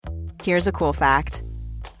Here's a cool fact.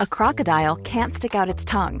 A crocodile can't stick out its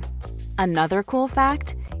tongue. Another cool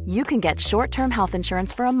fact, you can get short-term health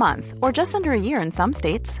insurance for a month or just under a year in some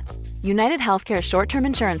states. United Healthcare short-term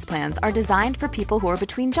insurance plans are designed for people who are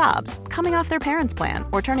between jobs, coming off their parents' plan,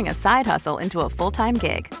 or turning a side hustle into a full-time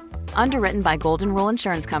gig. Underwritten by Golden Rule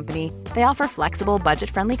Insurance Company, they offer flexible,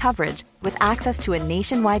 budget-friendly coverage with access to a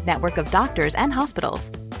nationwide network of doctors and hospitals.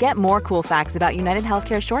 Get more cool facts about United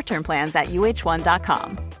Healthcare short-term plans at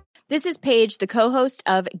uh1.com. This is Paige, the co-host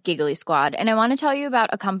of Giggly Squad, and I want to tell you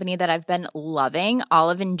about a company that I've been loving,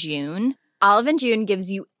 Olive & June. Olive & June gives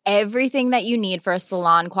you everything that you need for a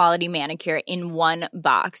salon-quality manicure in one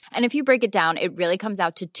box. And if you break it down, it really comes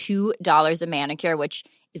out to $2 a manicure, which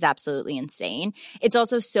is absolutely insane. It's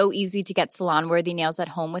also so easy to get salon-worthy nails at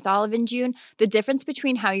home with Olive & June. The difference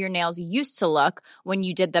between how your nails used to look when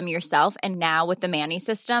you did them yourself and now with the Mani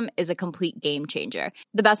system is a complete game changer.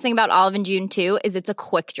 The best thing about Olive & June, too, is it's a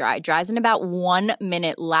quick dry. Dries in about 1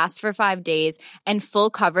 minute, lasts for 5 days, and full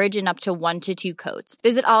coverage in up to 1 to 2 coats.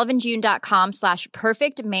 Visit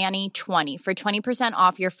oliveandjune.com/perfectmani20 for 20%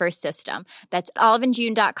 off your first system. That's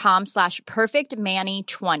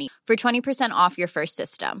oliveandjune.com/perfectmani20 for 20% off your first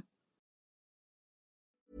system.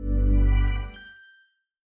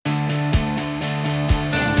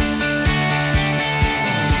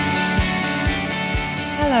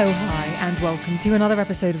 Hello, hi, and welcome to another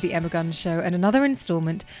episode of The Emma Guns Show and another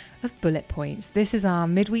instalment of Bullet Points. This is our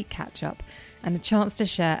midweek catch-up and a chance to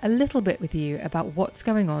share a little bit with you about what's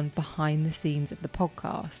going on behind the scenes of the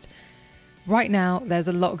podcast. Right now, there's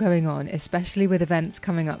a lot going on, especially with events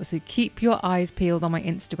coming up, so keep your eyes peeled on my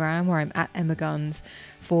Instagram, where I'm at Emma Guns,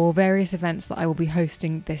 for various events that I will be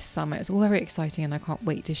hosting this summer. It's all very exciting and I can't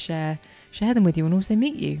wait to share them with you and also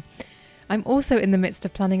meet you. I'm also in the midst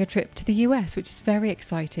of planning a trip to the US, which is very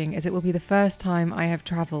exciting as it will be the first time I have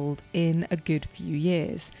travelled in a good few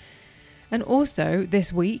years. And also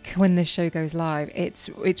this week, when this show goes live, it's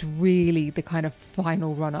really the kind of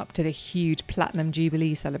final run up to the huge Platinum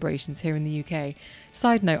Jubilee celebrations here in the UK.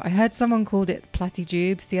 Side note, I heard someone called it Platty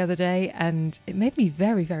Jubes the other day and it made me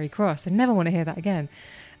very, very cross. I never want to hear that again.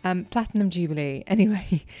 Platinum Jubilee.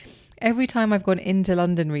 Anyway, every time I've gone into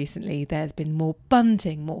London recently, there's been more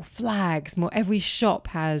bunting, more flags, every shop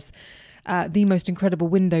has the most incredible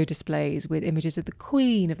window displays with images of the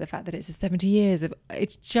Queen, of the fact that it's 70 years.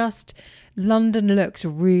 It's just, London looks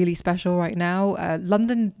really special right now.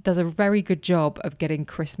 London does a very good job of getting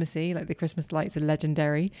Christmassy, like the Christmas lights are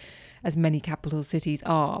legendary, as many capital cities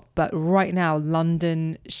are. But right now,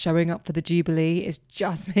 London showing up for the Jubilee is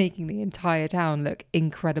just making the entire town look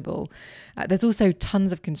incredible. There's also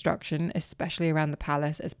tons of construction, especially around the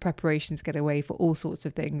palace, as preparations get away for all sorts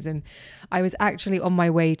of things. And I was actually on my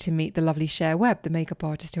way to meet the lovely Cher Webb, the makeup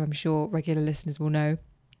artist who I'm sure regular listeners will know.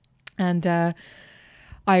 And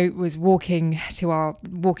I was walking to go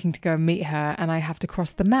and meet her, and I have to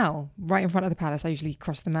cross the Mall right in front of the palace. I usually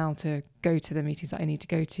cross the Mall to go to the meetings that I need to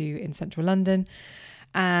go to in central London.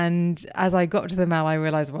 And as I got to the Mall, I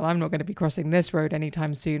realised, well, I'm not going to be crossing this road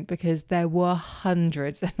anytime soon, because there were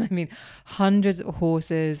hundreds of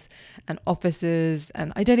horses and officers,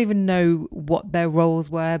 and I don't even know what their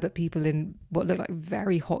roles were, but people in what looked like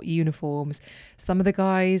very hot uniforms. Some of the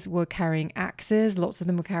guys were carrying axes, lots of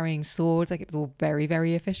them were carrying swords, like it was all very,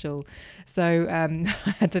 very official. So I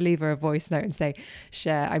had to leave her a voice note and say,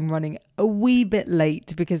 Cher, I'm running a wee bit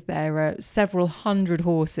late because there are several hundred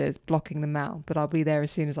horses blocking the Mall, but I'll be there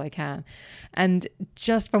as soon as I can. And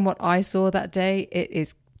just from what I saw that day, it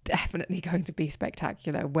is definitely going to be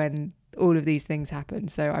spectacular when all of these things happen.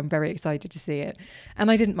 So I'm very excited to see it.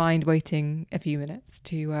 And I didn't mind waiting a few minutes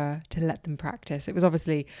to let them practice. It was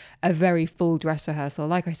obviously a very full dress rehearsal.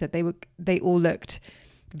 Like I said, they all looked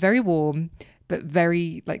very warm, but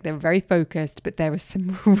very, like, they were very focused, but there was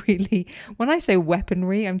some really, when I say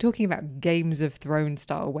weaponry, I'm talking about Games of Thrones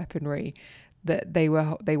style weaponry that they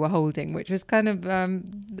were holding, which was kind of a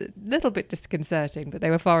little bit disconcerting, but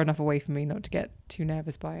they were far enough away from me not to get too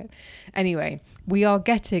nervous by it. Anyway, we are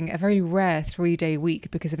getting a very rare 3-day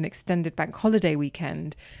week because of an extended bank holiday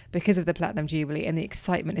weekend because of the Platinum Jubilee, and the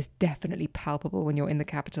excitement is definitely palpable when you're in the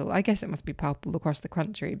capital. I guess it must be palpable across the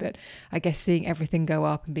country, but I guess seeing everything go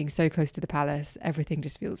up and being so close to the palace, everything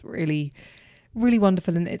just feels really, really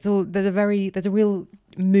wonderful. And it's all, there's a real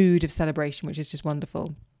mood of celebration, which is just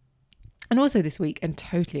wonderful. And also this week, and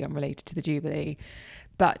totally unrelated to the Jubilee,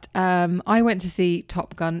 but I went to see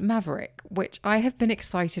Top Gun Maverick, which I have been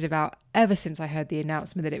excited about ever since I heard the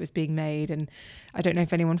announcement that it was being made. And I don't know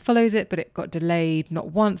if anyone follows it, but it got delayed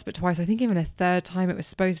not once, but twice. I think even a third time. It was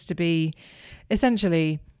supposed to be,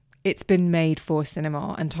 essentially, it's been made for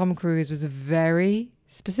cinema. And Tom Cruise was very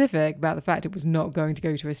specific about the fact it was not going to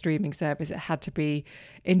go to a streaming service. It had to be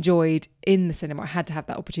enjoyed in the cinema. I had to have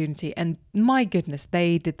that opportunity. And my goodness,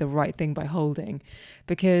 they did the right thing by holding,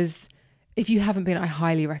 because if you haven't been, I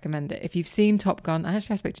highly recommend it. If you've seen Top Gun, I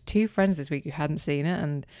spoke to 2 friends this week who hadn't seen it,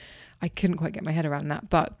 and I couldn't quite get my head around that.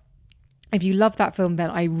 But if you love that film, then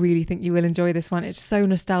I really think you will enjoy this one. It's so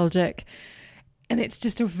nostalgic. And it's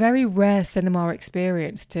just a very rare cinema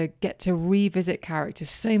experience to get to revisit characters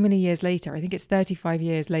so many years later. I think it's 35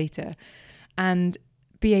 years later, and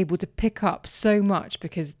be able to pick up so much,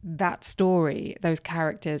 because that story, those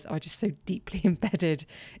characters are just so deeply embedded,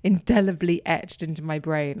 indelibly etched into my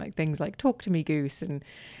brain. Like things like "Talk to me, Goose," and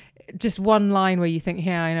just one line where you think,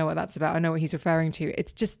 yeah, I know what that's about. I know what he's referring to.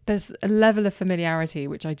 It's just, there's a level of familiarity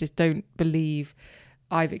which I just don't believe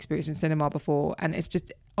I've experienced in cinema before. And it's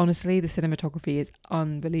just, honestly, the cinematography is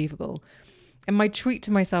unbelievable. And my treat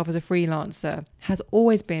to myself as a freelancer has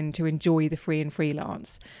always been to enjoy the free and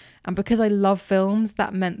freelance. And because I love films,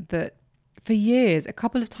 that meant that for years, a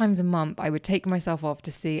couple of times a month, I would take myself off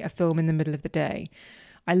to see a film in the middle of the day.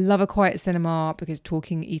 I love a quiet cinema because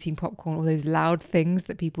talking, eating popcorn, all those loud things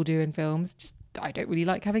that people do in films, just I don't really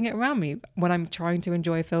like having it around me. When I'm trying to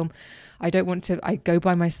enjoy a film, I go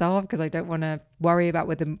by myself because I don't want to worry about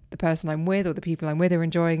whether the person I'm with or the people I'm with are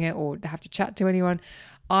enjoying it or have to chat to anyone.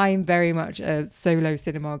 I'm very much a solo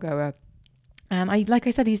cinema goer. And like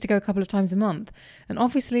I said, I used to go a couple of times a month. And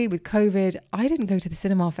obviously with COVID, I didn't go to the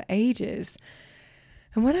cinema for ages.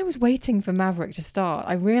 And when I was waiting for Maverick to start,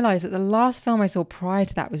 I realised that the last film I saw prior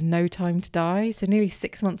to that was No Time to Die, so nearly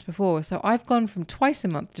 6 months before. So I've gone from twice a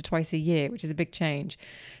month to twice a year, which is a big change.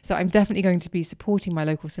 So I'm definitely going to be supporting my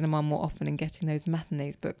local cinema more often and getting those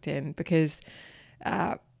matinees booked in, because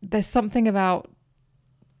there's something about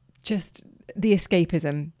just the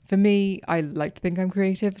escapism. For me, I like to think I'm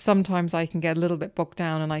creative. Sometimes I can get a little bit bogged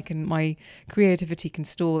down and my creativity can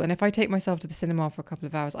stall. And if I take myself to the cinema for a couple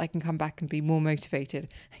of hours, I can come back and be more motivated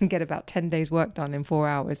and get about 10 days work done in 4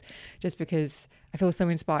 hours, just because I feel so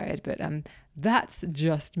inspired. But that's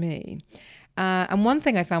just me. And one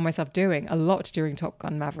thing I found myself doing a lot during Top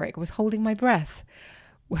Gun Maverick was holding my breath,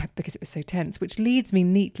 because it was so tense, which leads me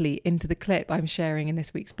neatly into the clip I'm sharing in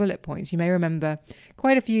this week's bullet points. You may remember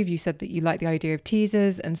quite a few of you said that you like the idea of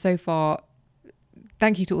teasers, and so far,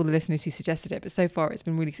 thank you to all the listeners who suggested it, but so far it's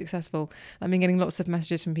been really successful. I've been getting lots of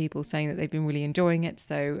messages from people saying that they've been really enjoying it,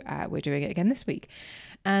 so we're doing it again this week.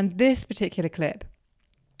 And this particular clip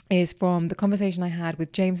is from the conversation I had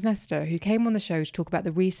with James Nestor, who came on the show to talk about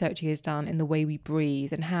the research he has done in the way we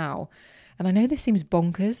breathe and how. And I know this seems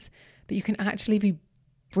bonkers, but you can actually be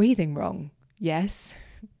breathing wrong. Yes.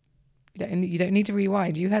 You don't need to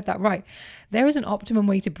rewind. You heard that right. There is an optimum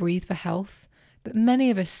way to breathe for health, but many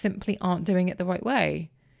of us simply aren't doing it the right way.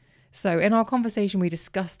 So in our conversation, we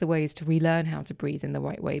discussed the ways to relearn how to breathe in the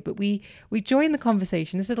right way. But we joined the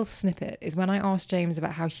conversation. This little snippet is when I asked James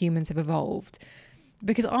about how humans have evolved,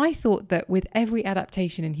 because I thought that with every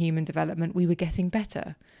adaptation in human development, we were getting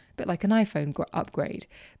better. Bit like an iPhone upgrade.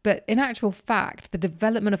 But in actual fact, the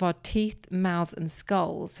development of our teeth, mouths and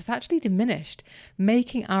skulls has actually diminished,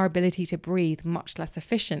 making our ability to breathe much less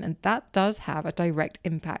efficient. And that does have a direct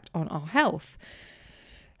impact on our health.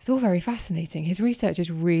 It's all very fascinating. His research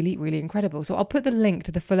is really, really incredible. So I'll put the link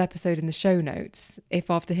to the full episode in the show notes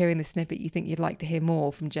if after hearing the snippet you think you'd like to hear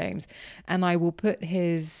more from James. And I will put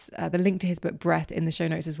the link to his book Breath in the show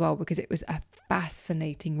notes as well, because it was a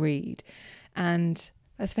fascinating read. And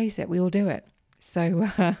let's face it, we all do it. So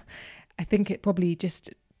I think it probably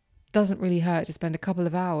just doesn't really hurt to spend a couple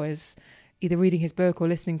of hours either reading his book or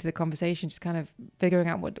listening to the conversation, just kind of figuring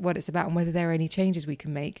out what it's about and whether there are any changes we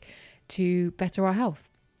can make to better our health.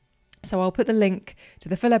 So I'll put the link to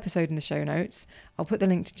the full episode in the show notes. I'll put the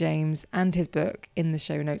link to James and his book in the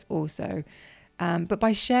show notes also. But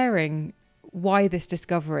by sharing why this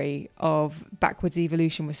discovery of backwards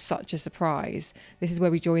evolution was such a surprise, this is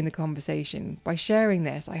where we join the conversation. By sharing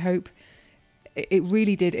this, I hope it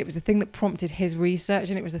really did. It was the thing that prompted his research,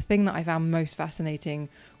 and it was the thing that I found most fascinating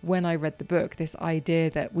when I read the book, this idea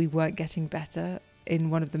that we weren't getting better in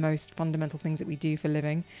one of the most fundamental things that we do for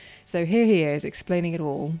living. So here he is explaining it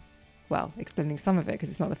all. Well, explaining some of it because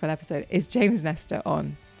it's not the full episode, is James Nestor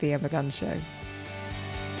on The Emma Gunn Show.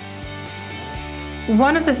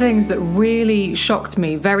 One of the things that really shocked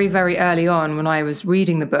me very, very early on when I was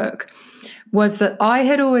reading the book was that I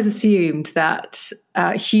had always assumed that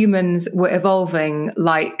humans were evolving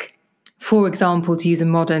like, for example, to use a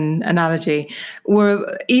modern analogy,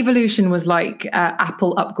 where evolution was like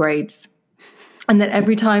Apple upgrades. And that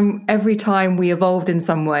every time we evolved in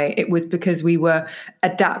some way, it was because we were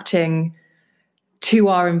adapting to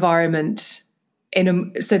our environment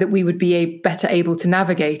so that we would be better able to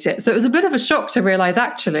navigate it. So it was a bit of a shock to realize,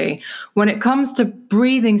 actually, when it comes to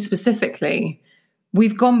breathing specifically,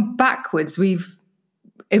 we've gone backwards. We've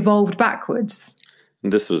evolved backwards.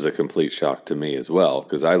 This was a complete shock to me as well,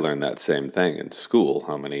 because I learned that same thing in school,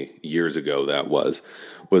 how many years ago that was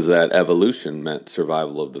that evolution meant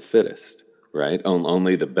survival of the fittest, right?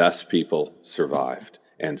 Only the best people survived.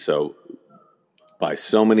 And so by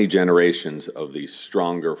so many generations of these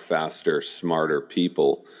stronger, faster, smarter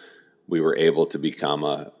people, we were able to become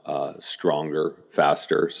a stronger,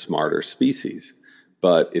 faster, smarter species.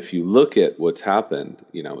 But if you look at what's happened,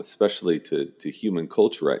 especially to human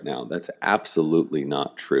culture right now, that's absolutely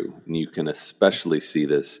not true. And you can especially see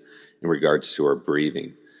this in regards to our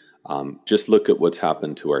breathing. Just look at what's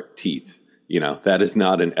happened to our teeth. That is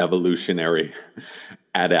not an evolutionary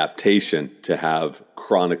adaptation to have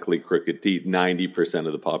chronically crooked teeth. 90%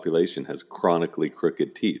 of the population has chronically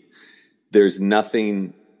crooked teeth. There's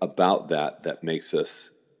nothing about that makes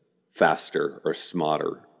us faster or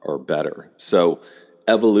smarter or better. So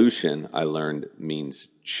evolution, I learned, means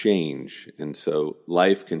change. And so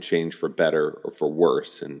life can change for better or for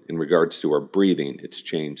worse. And in regards to our breathing, it's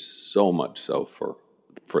changed so much so for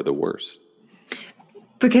the worse.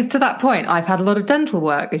 Because to that point, I've had a lot of dental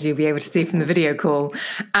work, as you'll be able to see from the video call.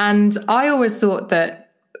 And I always thought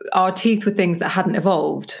that our teeth were things that hadn't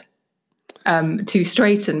evolved to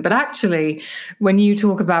straighten. But actually, when you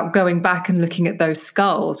talk about going back and looking at those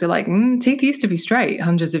skulls, you're like, teeth used to be straight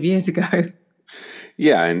hundreds of years ago.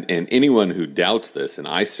 Yeah, and anyone who doubts this, and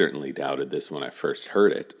I certainly doubted this when I first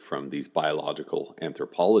heard it from these biological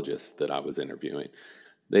anthropologists that I was interviewing,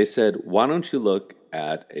 they said, why don't you look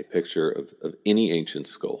at a picture of any ancient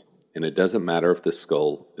skull? And it doesn't matter if the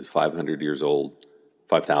skull is 500 years old,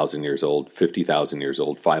 5,000 years old, 50,000 years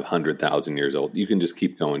old, 500,000 years old. You can just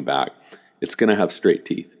keep going back. It's going to have straight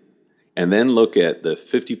teeth. And then look at the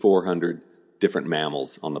 5,400 different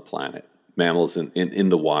mammals on the planet, mammals in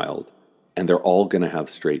the wild, and they're all going to have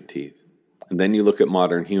straight teeth. And then you look at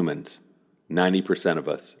modern humans, 90% of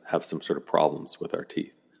us have some sort of problems with our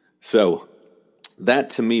teeth. So that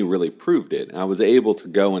to me really proved it. I was able to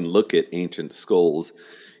go and look at ancient skulls.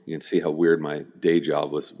 You can see how weird my day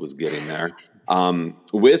job was getting there,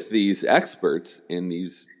 with these experts in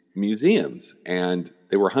these museums. And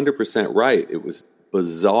they were 100% right. It was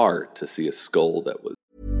bizarre to see a skull that was.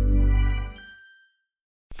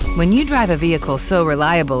 When you drive a vehicle so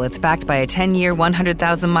reliable it's backed by a 10-year,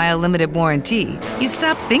 100,000-mile limited warranty, you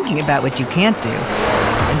stop thinking about what you can't do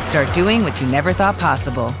and start doing what you never thought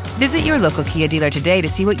possible. Visit your local Kia dealer today to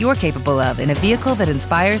see what you're capable of in a vehicle that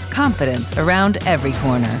inspires confidence around every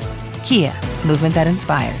corner. Kia, movement that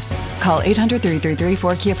inspires. Call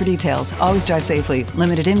 800-333-4KIA for details. Always drive safely.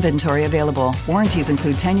 Limited inventory available. Warranties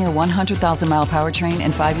include 10-year 100,000-mile powertrain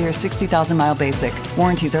and 5-year 60,000-mile basic.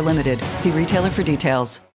 Warranties are limited. See retailer for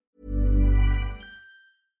details.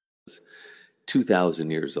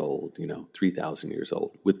 2,000 years old, 3,000 years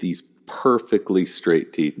old, with these perfectly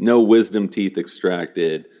straight teeth, no wisdom teeth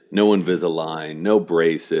extracted, no Invisalign, no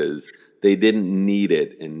braces. They didn't need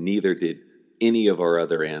it, and neither did any of our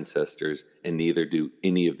other ancestors, and neither do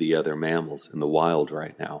any of the other mammals in the wild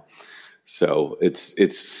right now. So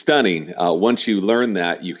it's stunning. Once you learn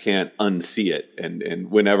that, you can't unsee it. And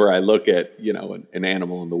whenever I look at an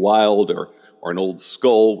animal in the wild or an old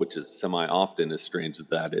skull, which is semi-often, as strange as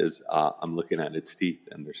that is, I'm looking at its teeth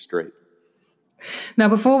and they're straight. Now,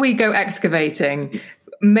 before we go excavating,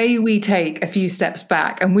 may we take a few steps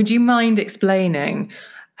back? And would you mind explaining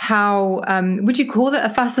how, would you call it a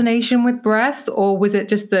fascination with breath? Or was it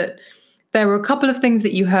just that there were a couple of things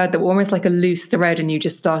that you heard that were almost like a loose thread and you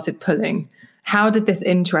just started pulling? How did this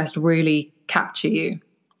interest really capture you?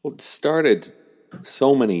 Well, it started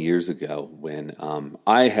so many years ago when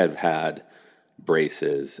I had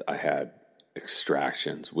braces, I had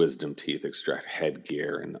extractions, wisdom teeth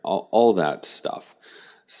headgear, and all that stuff.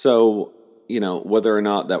 So, whether or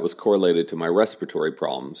not that was correlated to my respiratory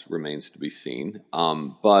problems remains to be seen.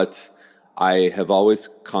 But I have always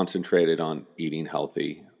concentrated on eating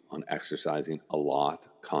healthy, on exercising a lot,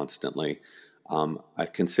 constantly. I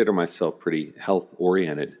consider myself pretty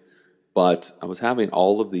health-oriented, but I was having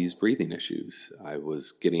all of these breathing issues. I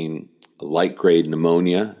was getting light-grade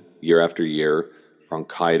pneumonia year after year,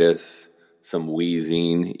 bronchitis, some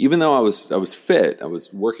wheezing. Even though I was fit, I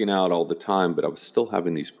was working out all the time, but I was still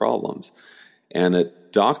having these problems. And a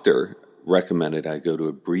doctor recommended I go to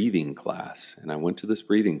a breathing class. And I went to this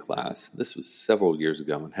breathing class. This was several years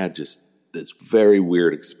ago, and had just this very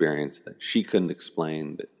weird experience that she couldn't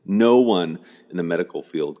explain, that no one in the medical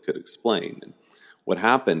field could explain. And what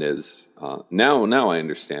happened is, now I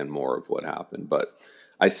understand more of what happened, but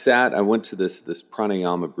I went to this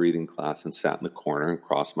pranayama breathing class and sat in the corner and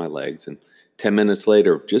crossed my legs. And 10 minutes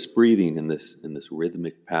later of just breathing in this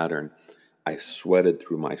rhythmic pattern, I sweated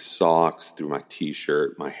through my socks, through my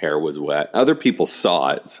T-shirt. My hair was wet. Other people saw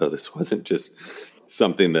it, so this wasn't just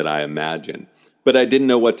something that I imagined. But I didn't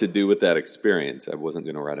know what to do with that experience. I wasn't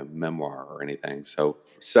going to write a memoir or anything. So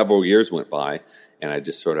several years went by, and I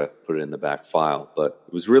just sort of put it in the back file. But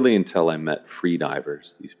it was really until I met free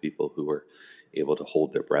divers, these people who were able to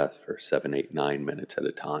hold their breath for 7, 8, 9 minutes at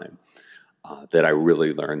a time, that I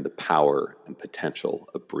really learned the power and potential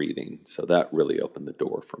of breathing. So that really opened the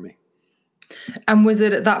door for me. And was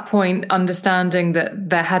it at that point understanding that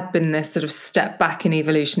there had been this sort of step back in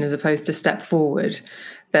evolution as opposed to step forward,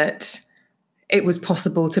 that it was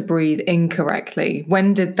possible to breathe incorrectly?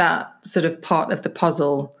 When did that sort of part of the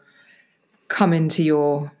puzzle come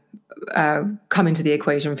into the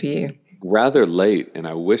equation for you? Rather late, and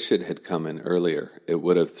I wish it had come in earlier. It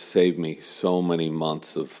would have saved me so many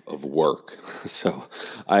months of work. So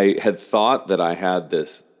I had thought that I had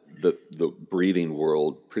the breathing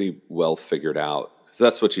world pretty well figured out. So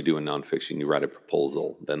that's what you do in nonfiction. You write a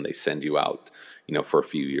proposal, then they send you out, for a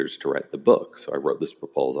few years to write the book. So I wrote this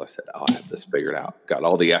proposal. I said, I have this figured out. Got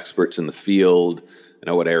all the experts in the field. I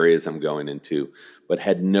know what areas I'm going into, but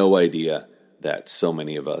had no idea that so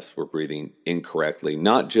many of us were breathing incorrectly,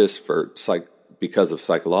 not just because of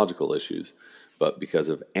psychological issues, but because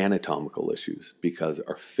of anatomical issues, because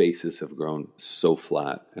our faces have grown so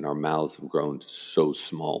flat and our mouths have grown so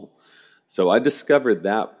small. So I discovered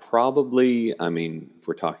that probably, if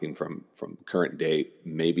we're talking from current date,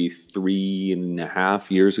 maybe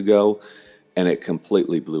 3.5 years ago, and it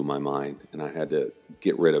completely blew my mind. And I had to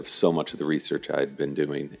get rid of so much of the research I had been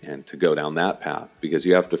doing and to go down that path, because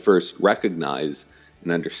you have to first recognize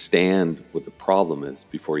and understand what the problem is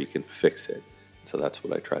before you can fix it. So that's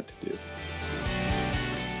what I tried to do.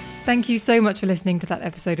 Thank you so much for listening to that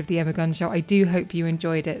episode of The Emma Gunn Show. I do hope you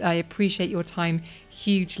enjoyed it. I appreciate your time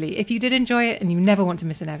hugely. If you did enjoy it and you never want to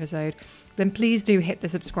miss an episode, then please do hit the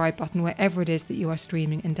subscribe button wherever it is that you are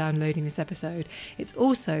streaming and downloading this episode. It's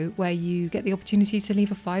also where you get the opportunity to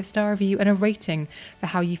leave a 5-star review and a rating for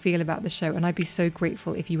how you feel about the show, and I'd be so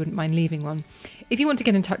grateful if you wouldn't mind leaving one. If you want to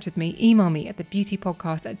get in touch with me, email me at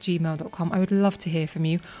thebeautypodcast@gmail.com. I would love to hear from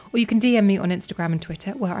you. Or you can DM me on Instagram and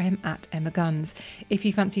Twitter, where I am at Emma Guns. If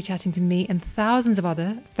you fancy chatting to me and thousands of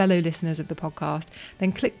other fellow listeners of the podcast,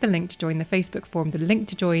 then click the link to join the Facebook forum. The link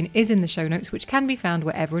to join is in the show notes, which can be found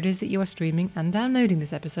wherever it is that you are streaming and downloading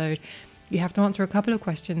this episode. You have to answer a couple of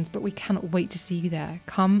questions, but we cannot wait to see you there.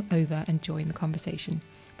 Come over and join the conversation.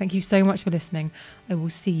 Thank you so much for listening. I will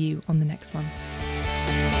see you on the next one.